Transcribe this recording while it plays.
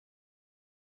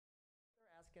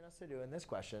asking us to do in this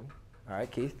question, all right,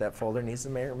 Keith, that folder needs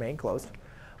to remain closed.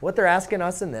 What they're asking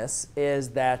us in this is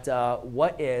that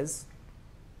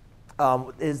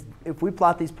if we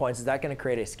plot these points, is that going to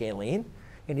create a scalene,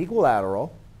 an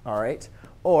equilateral, all right,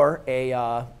 or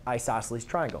a isosceles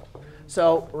triangle?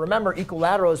 So remember,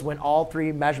 equilateral is when all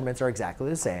three measurements are exactly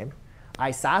the same.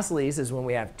 Isosceles is when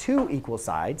we have two equal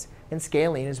sides, and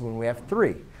scalene is when we have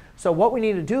three. So what we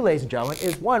need to do, ladies and gentlemen,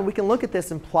 is one, we can look at this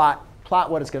and plot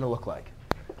what it's going to look like.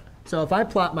 So if I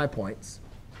plot my points,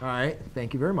 all right,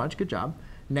 thank you very much, good job.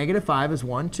 -5 is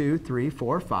 1, 2, 3,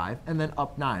 4, 5, and then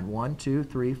up 9. 1, 2,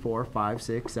 3, 4, 5,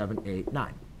 6, 7, 8,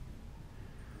 9.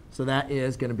 So that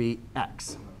is going to be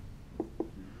x.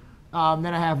 Then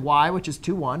I have y, which is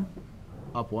 2, 1,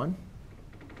 up 1.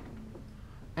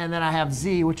 And then I have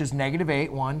z, which is -8,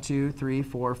 1, 2, 3,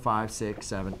 4, 5, 6,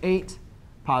 7, 8,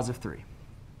 +3.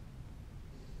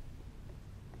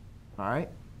 All right?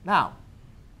 Now,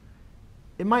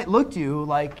 it might look to you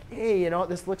like, hey, you know,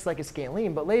 this looks like a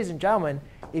scalene. But ladies and gentlemen,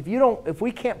 if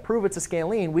we can't prove it's a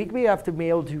scalene, we have to be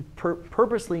able to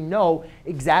purposely know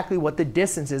exactly what the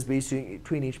distance is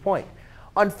between each point.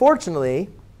 Unfortunately,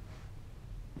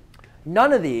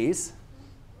 none of these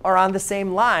are on the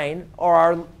same line,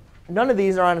 or none of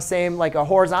these are on the same, like a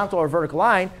horizontal or vertical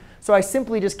line. So I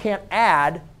simply just can't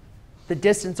add the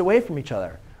distance away from each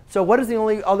other. So what is the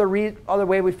only other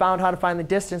way we found how to find the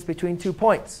distance between 2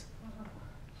 points?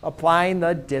 Applying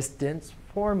the distance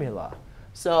formula.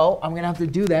 So I'm going to have to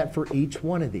do that for each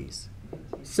one of these.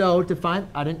 So to find,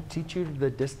 I didn't teach you the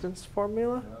distance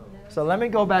formula? No. So let me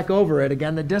go back over it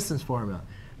again, the distance formula.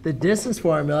 The distance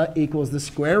formula equals the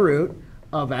square root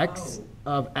of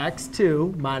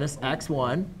x2 minus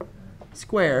x1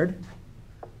 squared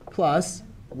plus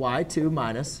y2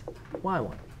 minus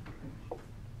y1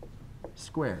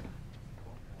 squared.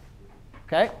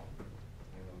 OK?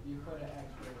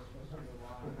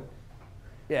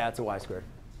 Yeah, it's a y squared.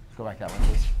 Let's go back that way,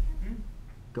 please.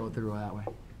 Go through that way.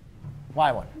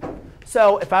 y1.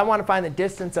 So if I want to find the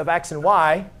distance of x and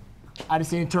y, I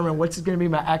just need to determine which is going to be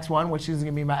my x1, which is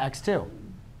going to be my x2.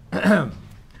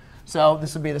 So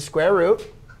this would be the square root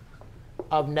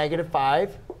of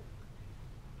 -5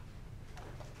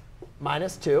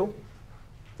 minus 2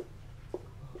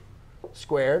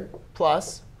 squared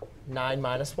plus 9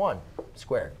 minus 1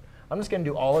 squared. I'm just going to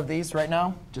do all of these right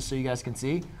now, just so you guys can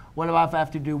see. What about if I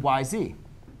have to do yz?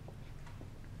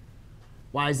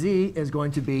 Yz is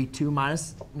going to be 2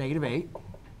 minus -8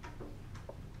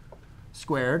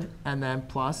 squared, and then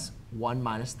plus 1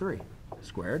 minus 3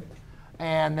 squared.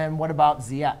 And then what about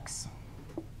zx?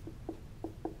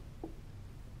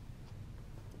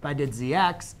 If I did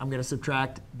zx, I'm going to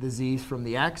subtract the z's from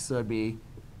the x. So it would be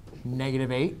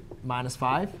 -8 minus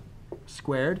 5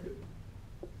 squared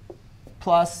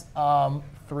plus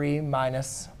 3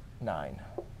 minus 9.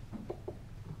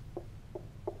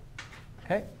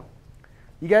 OK?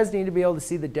 You guys need to be able to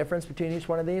see the difference between each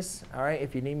one of these. All right?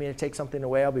 If you need me to take something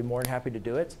away, I'll be more than happy to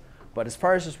do it. But as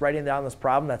far as just writing down this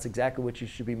problem, that's exactly what you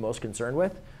should be most concerned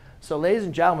with. So ladies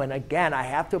and gentlemen, again, I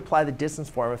have to apply the distance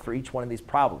formula for each one of these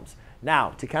problems.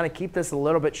 Now, to kind of keep this a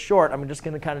little bit short, I'm just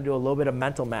going to kind of do a little bit of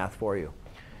mental math for you.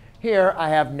 Here, I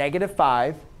have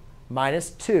 -5 minus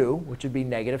 2, which would be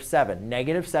 -7.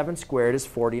 -7 squared is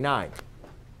 49.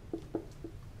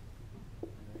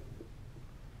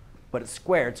 But it's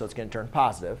squared, so it's going to turn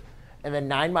positive. And then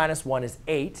 9 minus 1 is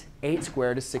 8. 8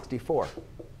 squared is 64.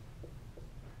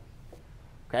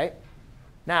 OK?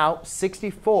 Now,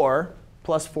 64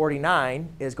 plus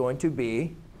 49 is going to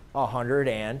be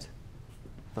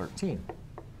 113.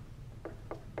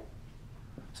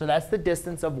 So that's the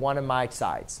distance of one of my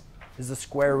sides. This is the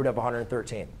square root of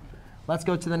 113. Let's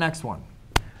go to the next one.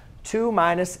 2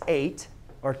 minus 8,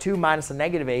 or 2 minus a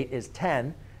 -8 is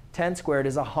 10. 10 squared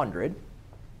is 100.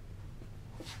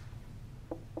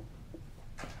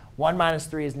 1 minus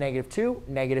 3 is -2.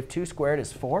 -2 squared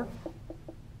is 4.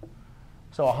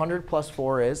 So 100 plus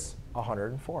 4 is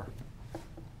 104.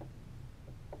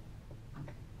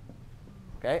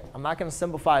 OK? I'm not going to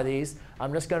simplify these.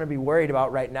 I'm just going to be worried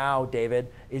about right now, David,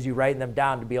 is you writing them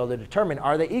down to be able to determine,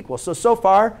 are they equal? So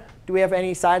far, do we have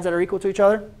any sides that are equal to each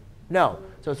other? No.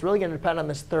 So it's really going to depend on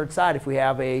this third side if we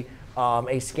have a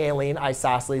scalene,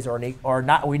 isosceles, or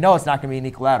not. We know it's not going to be an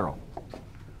equilateral.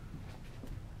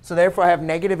 So therefore, I have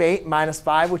 -8 minus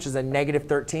 5, which is a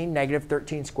 -13.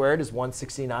 -13 squared is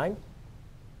 169.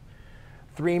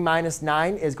 3 minus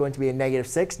 9 is going to be a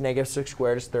 -6. -6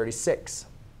 squared is 36.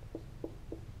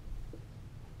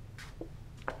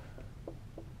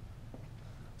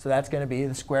 So that's going to be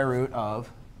the square root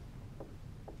of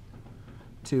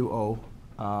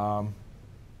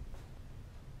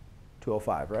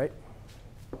 205, right?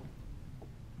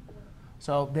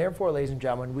 So therefore, ladies and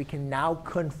gentlemen, we can now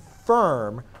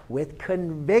confirm with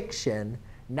conviction,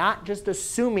 not just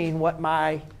assuming what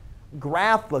my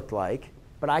graph looked like,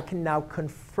 but I can now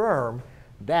confirm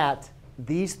that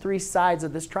these three sides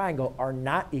of this triangle are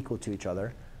not equal to each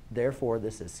other. Therefore,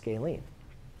 this is scalene.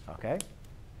 Okay?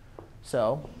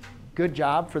 So good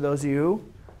job for those of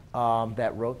you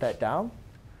that wrote that down.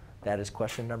 That is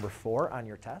question number 4 on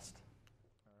your test.